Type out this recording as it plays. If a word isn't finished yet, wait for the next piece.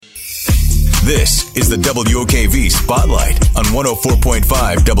This is the WOKV Spotlight on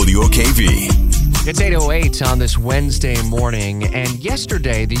 104.5 WOKV. It's 8:08 on this Wednesday morning, and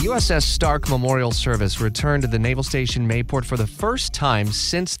yesterday the USS Stark Memorial Service returned to the Naval Station Mayport for the first time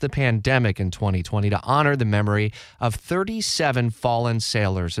since the pandemic in 2020 to honor the memory of 37 fallen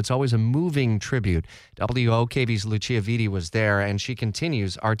sailors. It's always a moving tribute. WOKV's Lucia Vitti was there, and she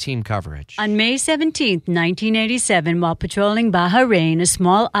continues our team coverage. On May 17, 1987, while patrolling Bahrain, a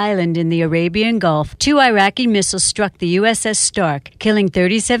small island in the Arabian Gulf, 2 Iraqi missiles struck the USS Stark, killing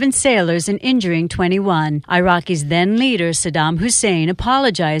 37 sailors and injuring 21. Iraqi's then leader, Saddam Hussein,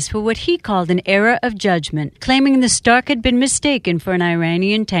 apologized for what he called an error of judgment, claiming the Stark had been mistaken for an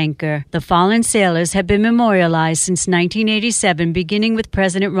Iranian tanker. The fallen sailors have been memorialized since 1987, beginning with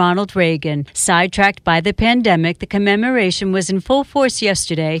President Ronald Reagan. Sidetracked by the pandemic, the commemoration was in full force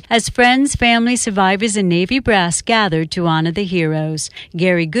yesterday as friends, family, survivors, and Navy brass gathered to honor the heroes.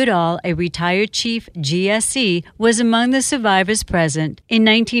 Gary Goodall, a retired chief GSE, was among the survivors present. In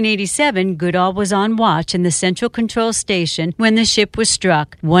 1987, Goodall was on watch in the Central Control Station when the ship was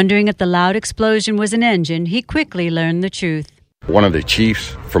struck. Wondering if the loud explosion was an engine, he quickly learned the truth. One of the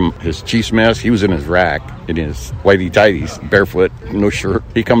chiefs from his chief's mess, he was in his rack, in his whitey-tighties, barefoot, no shirt.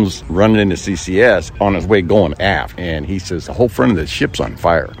 He comes running into CCS on his way going aft, and he says, the whole front of the ship's on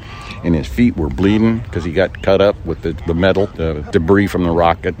fire. And his feet were bleeding because he got cut up with the metal, the debris from the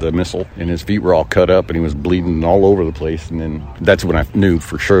rocket, the missile, and his feet were all cut up, and he was bleeding all over the place. And then that's when I knew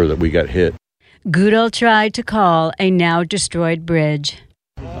for sure that we got hit. Goodall tried to call a now-destroyed bridge.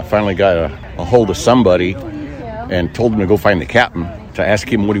 I finally got a hold of somebody and told him to go find the captain to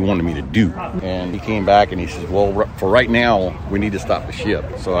ask him what he wanted me to do. And he came back and he says, well, for right now, we need to stop the ship.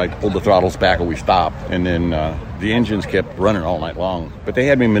 So I pulled the throttles back and we stopped. And then the engines kept running all night long. But they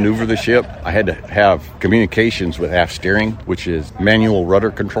had me maneuver the ship. I had to have communications with aft steering, which is manual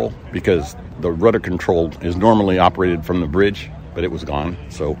rudder control, because the rudder control is normally operated from the bridge, but it was gone.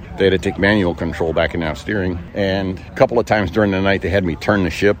 So they had to take manual control back in aft steering. And a couple of times during the night, they had me turn the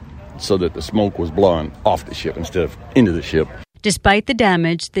ship so that the smoke was blowing off the ship instead of into the ship. Despite the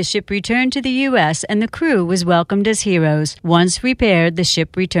damage, the ship returned to the U.S. and the crew was welcomed as heroes. Once repaired, the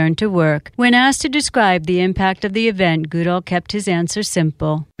ship returned to work. When asked to describe the impact of the event, Goodall kept his answer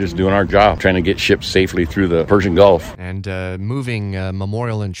simple. Just doing our job, trying to get ships safely through the Persian Gulf. And moving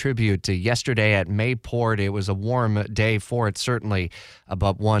memorial and tribute to yesterday at Mayport. It was a warm day for it, certainly,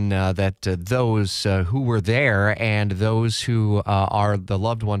 but one that those who were there and those who are the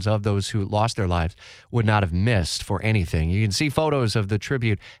loved ones of those who lost their lives would not have missed for anything. You can see photos of the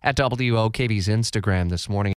tribute at WOKV's Instagram this morning.